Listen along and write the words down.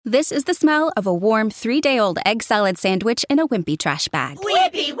This is the smell of a warm 3-day-old egg salad sandwich in a wimpy trash bag.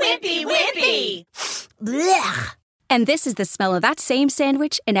 Wimpy, wimpy, wimpy! Blech. And this is the smell of that same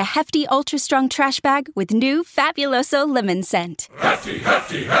sandwich in a hefty, ultra-strong trash bag with new Fabuloso lemon scent. Hefty,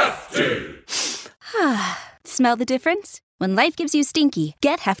 hefty, hefty! Smell the difference? When life gives you stinky,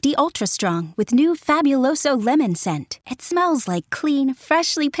 get Hefty Ultra Strong with new Fabuloso lemon scent. It smells like clean,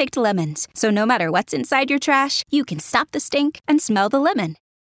 freshly picked lemons. So no matter what's inside your trash, you can stop the stink and smell the lemon.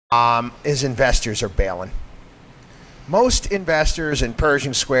 Is investors are bailing. Most investors in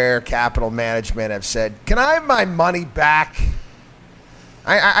Pershing Square Capital Management have said, "Can I have my money back?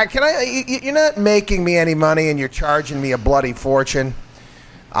 You're not making me any money, and you're charging me a bloody fortune."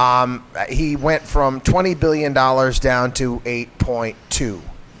 He went from $20 billion down to $8.2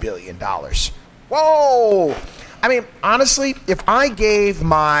 billion. Whoa! I mean, honestly, if I gave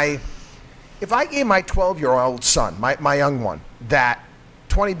my 12-year-old son, my young one, that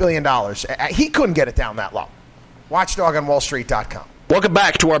 $20 billion, he couldn't get it down that low. WatchDogOnWallStreet.com. Welcome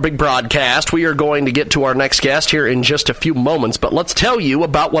back to our big broadcast. We are going to get to our next guest here in just a few moments, but let's tell you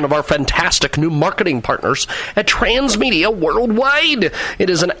about one of our fantastic new marketing partners at Transmedia Worldwide. It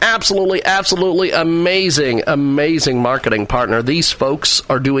is an absolutely amazing marketing partner. These folks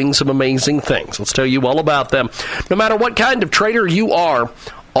are doing some amazing things. Let's tell you all about them. No matter what kind of trader you are,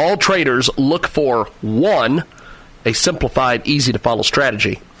 all traders look for 1, a simplified, easy-to-follow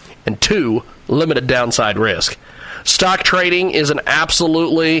strategy, and 2, limited downside risk. Stock trading is an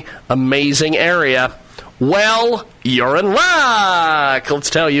absolutely amazing area. Well, you're in luck.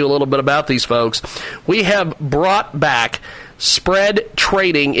 Let's tell you a little bit about these folks. We have brought back spread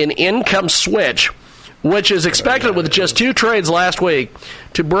trading in Income Switch, which is expected with just 2 trades last week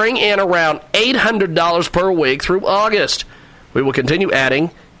to bring in around $800 per week through August. We will continue adding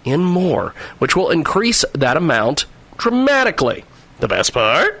in more, which will increase that amount dramatically. The best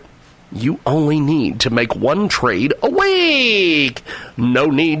part? You only need to make 1 trade a week. No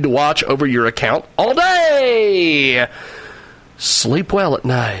need to watch over your account all day. Sleep well at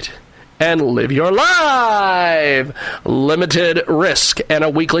night and live your life. Limited risk and a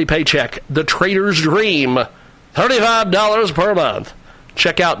weekly paycheck. The trader's dream. $35 per month.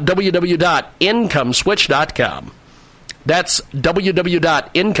 Check out www.incomeswitch.com. That's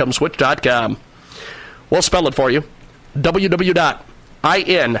www.incomeswitch.com. We'll spell it for you.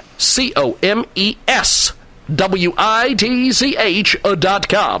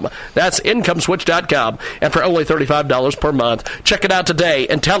 www.incomeswitch.com. That's incomeswitch.com. And for only $35 per month, check it out today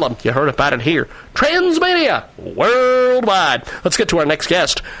and tell them you heard about it here. Transmedia Worldwide. Let's get to our next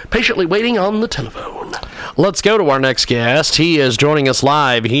guest, patiently waiting on the telephone. Let's go to our next guest. He is joining us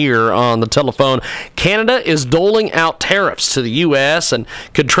live here on the telephone. Canada is doling out tariffs to the U.S., and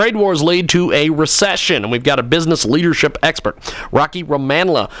could trade wars lead to a recession? And we've got a business leadership expert, Rocky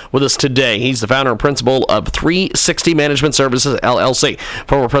Romanla, with us today. He's the founder and principal of 360 Management Services, LLC,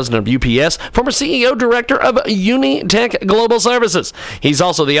 former president of UPS, former CEO, director of Unitech Global Services. He's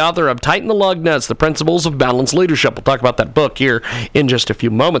also the author of Tighten the Lug Nuts, The Principles of Balanced Leadership. We'll talk about that book here in just a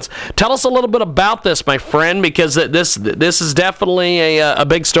few moments. Tell us a little bit about this, my friend, because this is definitely a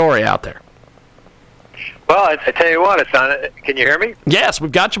big story out there. Well, I tell you what, it's on. Can you hear me? Yes,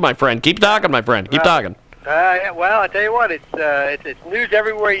 we've got you, my friend. Keep talking, my friend. Keep talking. Well, I tell you what, it's news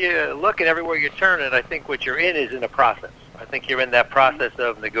everywhere you look and everywhere you turn, and I think what you're in is in a process. I think you're in that process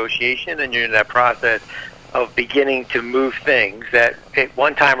of negotiation, and you're in that process of beginning to move things that at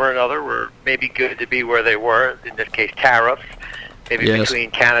one time or another were maybe good to be where they were, in this case tariffs, maybe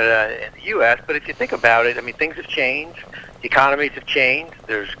between Canada and the U.S. But if you think about it, I mean, things have changed. The economies have changed.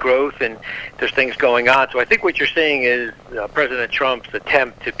 There's growth and there's things going on. So I think what you're seeing is President Trump's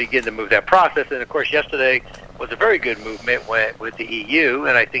attempt to begin to move that process. And, of course, yesterday was a very good movement with the EU,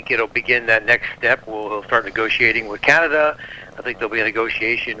 and I think it'll begin that next step. We'll start negotiating with Canada. I think there'll be a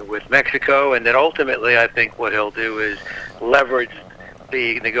negotiation with Mexico. And then ultimately I think what he'll do is leverage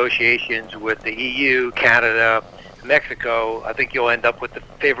the negotiations with the EU, Canada, Mexico. I think you'll end up with the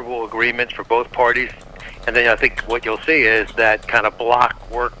favorable agreements for both parties. And then I think what you'll see is that kind of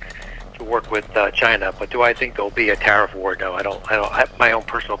block work with China. But do I think there'll be a tariff war? No, I don't. My own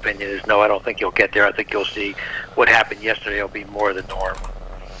personal opinion is no. I don't think you'll get there. I think you'll see what happened yesterday will be more the norm.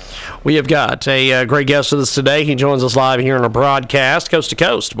 We have got a great guest with us today. He joins us live here on our broadcast, coast to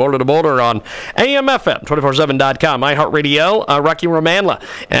coast, border to border on AM/FM, 247.com, iHeartRadio, Rocky Romanla.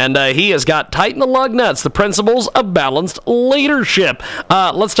 And he has got Tighten the Lug Nuts, The Principles of Balanced Leadership.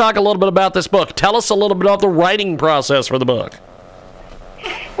 Let's talk a little bit about this book. Tell us a little bit about the writing process for the book.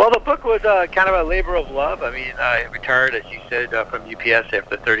 Well, the book was kind of a labor of love. I mean, I retired, as you said, from UPS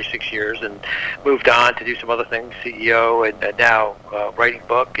after 36 years and moved on to do some other things, CEO, and now writing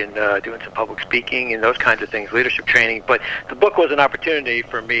book and doing some public speaking and those kinds of things, leadership training. But the book was an opportunity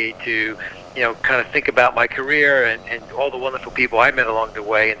for me to, kind of think about my career and all the wonderful people I met along the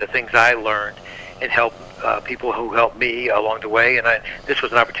way and the things I learned and help people who helped me along the way. And this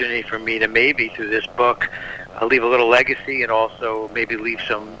was an opportunity for me to maybe, through this book, leave a little legacy and also maybe leave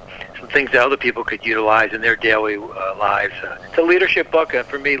some things that other people could utilize in their daily lives. It's a leadership book, and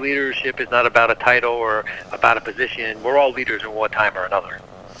for me, leadership is not about a title or about a position. We're all leaders in one time or another.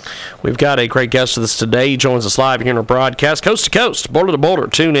 We've got a great guest with us today. He joins us live here in our broadcast, coast to coast, border to border.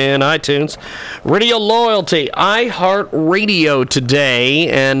 Tune in, iTunes, Radio Loyalty, iHeartRadio today,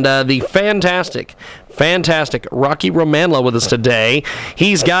 and the fantastic Rocky Romanla with us today.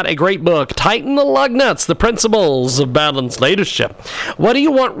 He's got a great book, Tighten the Lug Nuts, The Principles of Balanced Leadership. What do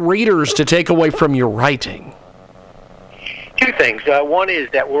you want readers to take away from your writing? Two things. One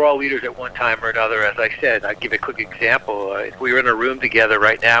is that we're all leaders at one time or another. As I said, I'll give a quick example. If we were in a room together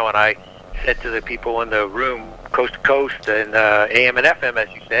right now and I said to the people in the room, coast to coast and AM and FM, as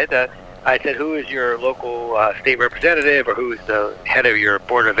you said, I said, who is your local state representative or who is the head of your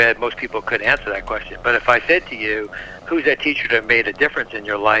Board of Ed? Most people couldn't answer that question. But if I said to you, who's that teacher that made a difference in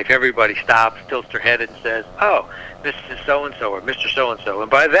your life, everybody stops, tilts their head and says, oh, Mrs. So-and-so or Mr. So-and-so. And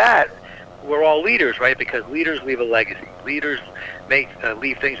by that, we're all leaders, right? Because leaders leave a legacy. Leaders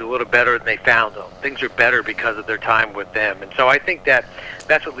leave things a little better than they found them. Things are better because of their time with them. And so I think that's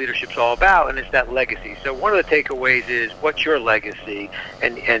what leadership's all about, and it's that legacy. So one of the takeaways is, what's your legacy,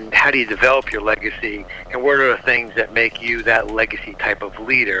 and how do you develop your legacy, and what are the things that make you that legacy type of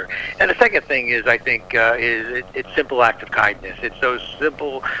leader? And the second thing is, I think, it's simple act of kindness. It's those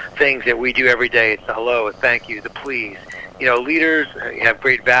simple things that we do every day. It's the hello, a thank you, the please. Leaders have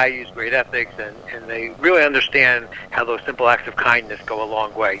great values, great ethics, and they really understand how those simple acts of kindness go a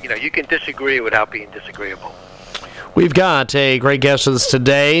long way. You can disagree without being disagreeable. We've got a great guest with us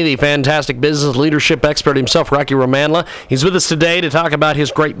today, the fantastic business leadership expert himself, Rocky Romanla. He's with us today to talk about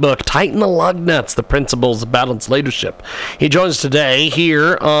his great book, Tighten the Lug Nuts, The Principles of Balanced Leadership. He joins us today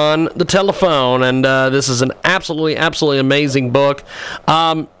here on the telephone, and this is an absolutely amazing book.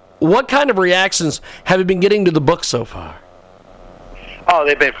 What kind of reactions have you been getting to the book so far? Oh,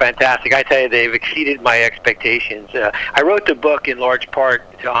 they've been fantastic. I tell you, they've exceeded my expectations. I wrote the book in large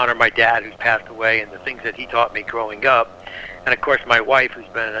part to honor my dad, who's passed away, and the things that he taught me growing up. And, of course, my wife, who's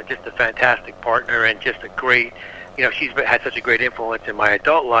been just a fantastic partner and just a great, she's had such a great influence in my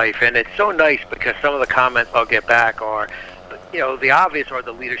adult life. And it's so nice because some of the comments I'll get back are, the obvious are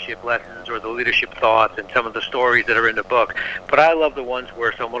the leadership lessons or the leadership thoughts and some of the stories that are in the book. But I love the ones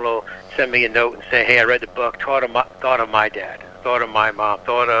where someone will send me a note and say, hey, I read the book, thought of my dad, thought of my mom,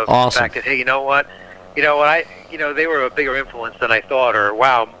 thought of the fact that, hey, you know what, they were a bigger influence than I thought, or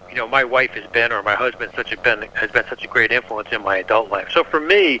wow, my wife has been, or my husband has been such a great influence in my adult life. So for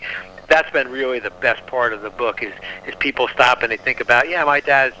me, that's been really the best part of the book is people stop and they think about, yeah, my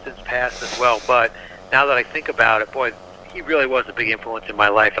dad has since passed as well, but now that I think about it, boy, he really was a big influence in my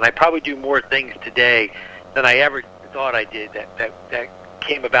life, and I probably do more things today than I ever thought I did that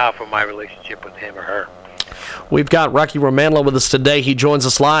came about from my relationship with him or her. We've got Rocky Romanla with us today. He joins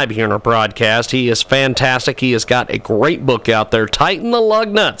us live here in our broadcast. He is fantastic. He has got a great book out there, Tighten the Lug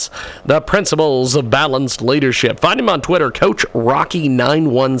Nuts, The Principles of Balanced Leadership. Find him on Twitter, Coach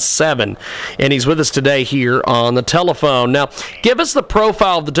Rocky917, and he's with us today here on the telephone. Now, give us the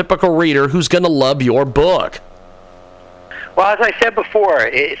profile of the typical reader who's going to love your book. Well, as I said before,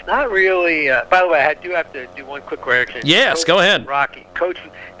 it's not really... by the way, I do have to do one quick correction. Yes, Coach go ahead. Rocky. Coach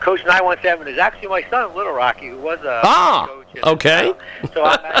 917 is actually my son, Little Rocky, who was a coach. Okay. So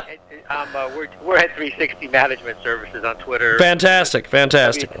we're at 360 Management Services on Twitter. Fantastic.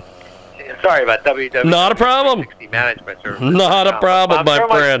 Sorry about WW. Not a problem. 360 Management Services. Not a problem, my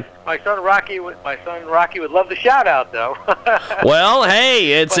friend. My son Rocky would love the shout out, though. Well,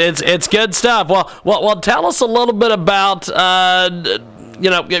 hey, it's good stuff. Well, tell us a little bit about go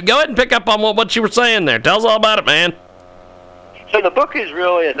ahead and pick up on what you were saying there. Tell us all about it, man. So the book is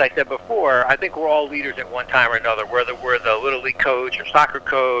really, as I said before, I think we're all leaders at one time or another, whether we're the Little League coach or soccer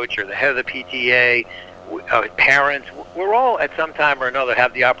coach or the head of the PTA, parents. We're all at some time or another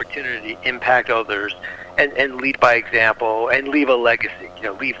have the opportunity to impact others and lead by example and leave a legacy,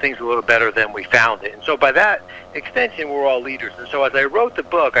 leave things a little better than we found it. And so by that extension, we're all leaders. And so as I wrote the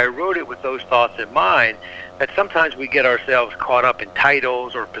book, I wrote it with those thoughts in mind, that sometimes we get ourselves caught up in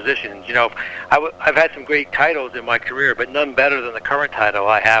titles or positions. I've had some great titles in my career, but none better than the current title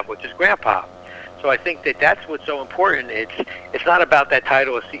I have, which is Grandpa. So I think that's what's so important. It's not about that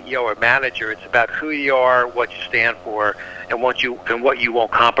title of CEO or manager. It's about who you are, what you stand for, and what you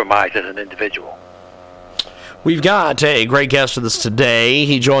won't compromise as an individual. We've got a great guest with us today.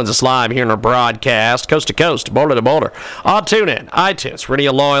 He joins us live here in our broadcast, coast to coast, border to border, on TuneIn, iTunes,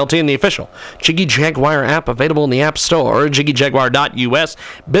 Radio Loyalty, and the official Jiggy Jaguar app available in the App Store, jiggyjaguar.us.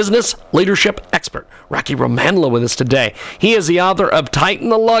 Business leadership expert Rocky Romandla with us today. He is the author of Tighten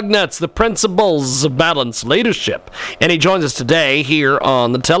the Lug Nuts, The Principles of Balanced Leadership, and he joins us today here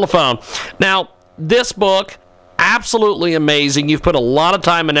on the telephone. Now, this book, absolutely amazing. You've put a lot of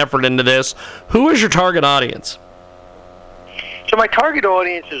time and effort into this. Who is your target audience? So my target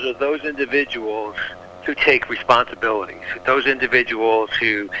audiences are those individuals who take responsibilities, those individuals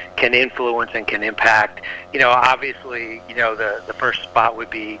who can influence and can impact. Obviously, the first spot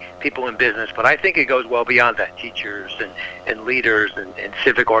would be people in business, but I think it goes well beyond that, teachers and leaders and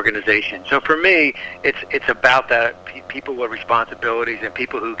civic organizations. So for me, it's about that, people with responsibilities and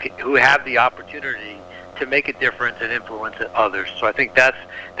people who have the opportunity to make a difference and influence others. So I think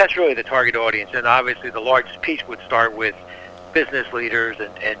that's really the target audience. And obviously the largest piece would start with business leaders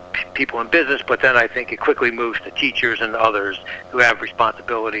and people in business, but then I think it quickly moves to teachers and others who have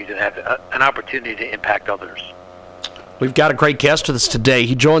responsibilities and have an opportunity to impact others. We've got a great guest with us today.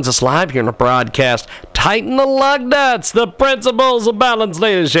 He joins us live here in the broadcast. Tighten the Lug Nuts, The Principles of Balanced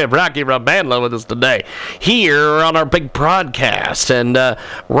Leadership. Rocky Romandla with us today here on our big broadcast. And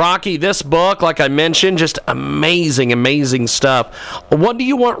Rocky, this book, like I mentioned, just amazing, amazing stuff. What do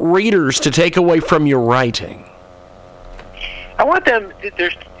you want readers to take away from your writing? I want them,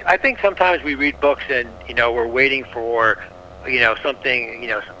 I think sometimes we read books and, we're waiting for, something,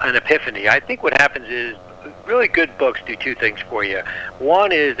 an epiphany. I think what happens is really good books do two things for you.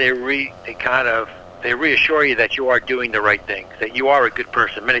 One is they reassure you that you are doing the right things, that you are a good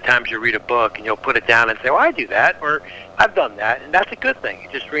person. Many times you read a book and you'll put it down and say, well, I do that, or I've done that, and that's a good thing.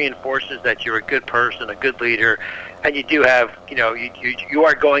 It just reinforces that you're a good person, a good leader, and you do have, you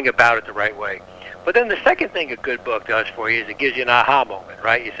are going about it the right way. But then the second thing a good book does for you is it gives you an aha moment,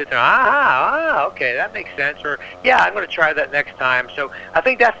 right? You sit there, okay, that makes sense, or yeah, I'm going to try that next time. So I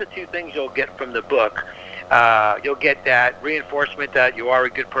think that's the two things you'll get from the book. You'll get that reinforcement that you are a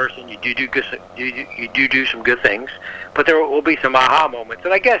good person. You do some good things, but there will be some aha moments.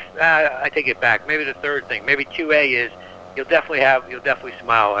 And I guess I take it back. Maybe the third thing, maybe 2A is you'll definitely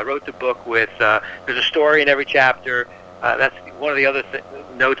smile. I wrote the book with there's a story in every chapter. That's one of the other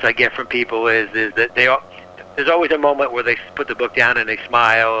notes I get from people is that there's always a moment where they put the book down and they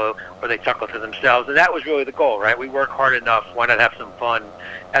smile or they chuckle to themselves, and that was really the goal, right? We work hard enough. Why not have some fun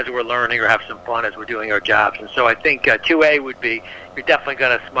as we're learning or have some fun as we're doing our jobs? And so I think 2A would be you're definitely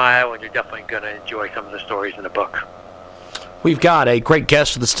going to smile and you're definitely going to enjoy some of the stories in the book. We've got a great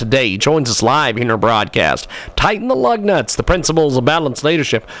guest with us today. He joins us live in our broadcast. Tighten the Lug Nuts, The Principles of Balanced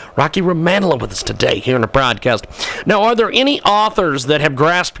Leadership. Rocky Romandla with us today here in the broadcast. Now, are there any authors that have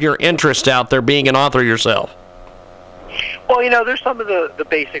grasped your interest out there being an author yourself? Well, there's some of the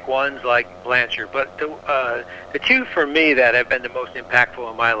basic ones like Blanchard, but the two for me that have been the most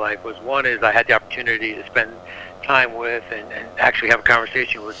impactful in my life was one is I had the opportunity to spend time with and actually have a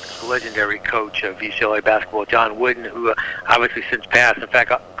conversation with the legendary coach of UCLA basketball, John Wooden, who obviously since passed. In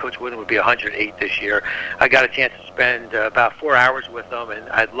fact, Coach Wooden would be 108 this year. I got a chance to spend about 4 hours with him, and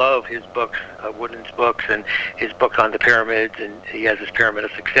I love his books, Wooden's books, and his books on the pyramids, and he has his Pyramid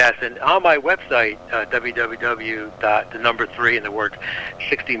of Success. And on my website,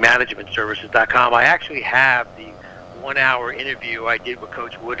 www.60managementservices.com, I actually have the 1 hour interview I did with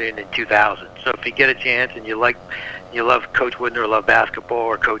Coach Wooden in 2000. So if you get a chance and you love Coach Wooden or love basketball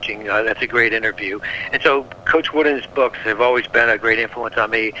or coaching, that's a great interview. And so Coach Wooden's books have always been a great influence on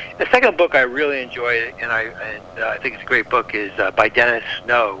me. The second book I really enjoy, and I think it's a great book, is by Dennis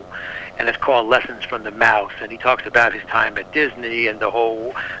Snow, and it's called Lessons from the Mouse. And he talks about his time at Disney and the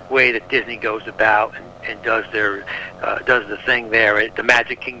whole way that Disney goes about and does the thing there, the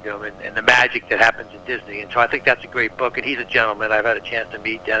Magic Kingdom, and the magic that happens in Disney. And so I think that's a great book, and he's a gentleman. I've had a chance to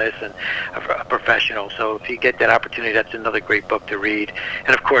meet Dennis, and a professional. So if you get that opportunity, that's another great book to read.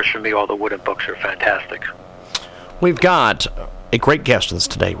 And of course, for me, all the Wooden books are fantastic. We've got a great guest with us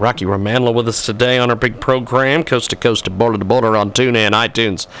today. Rocky Romandla with us today on our big program, coast to coast to border on TuneIn,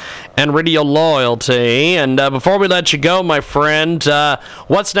 iTunes, and Radio Loyalty. And before we let you go, my friend,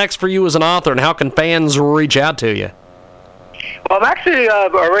 what's next for you as an author, and how can fans reach out to you? Well, I'm actually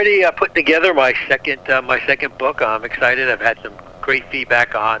already putting together my second book. I'm excited. I've had some great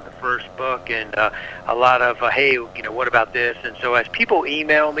feedback on the first book, and a lot of, hey, what about this? And so as people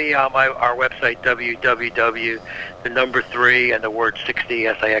email me on our website, www.3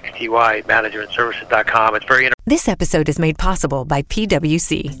 managementservices.com, it's very interesting. This episode is made possible by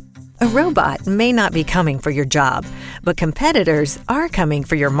PwC. A robot may not be coming for your job, but competitors are coming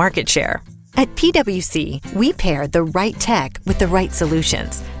for your market share. At PwC, we pair the right tech with the right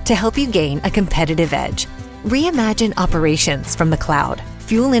solutions to help you gain a competitive edge. Reimagine operations from the cloud,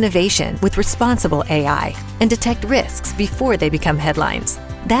 fuel innovation with responsible AI, and detect risks before they become headlines.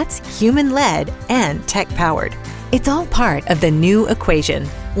 That's human-led and tech-powered. It's all part of The New Equation.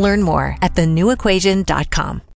 Learn more at thenewequation.com.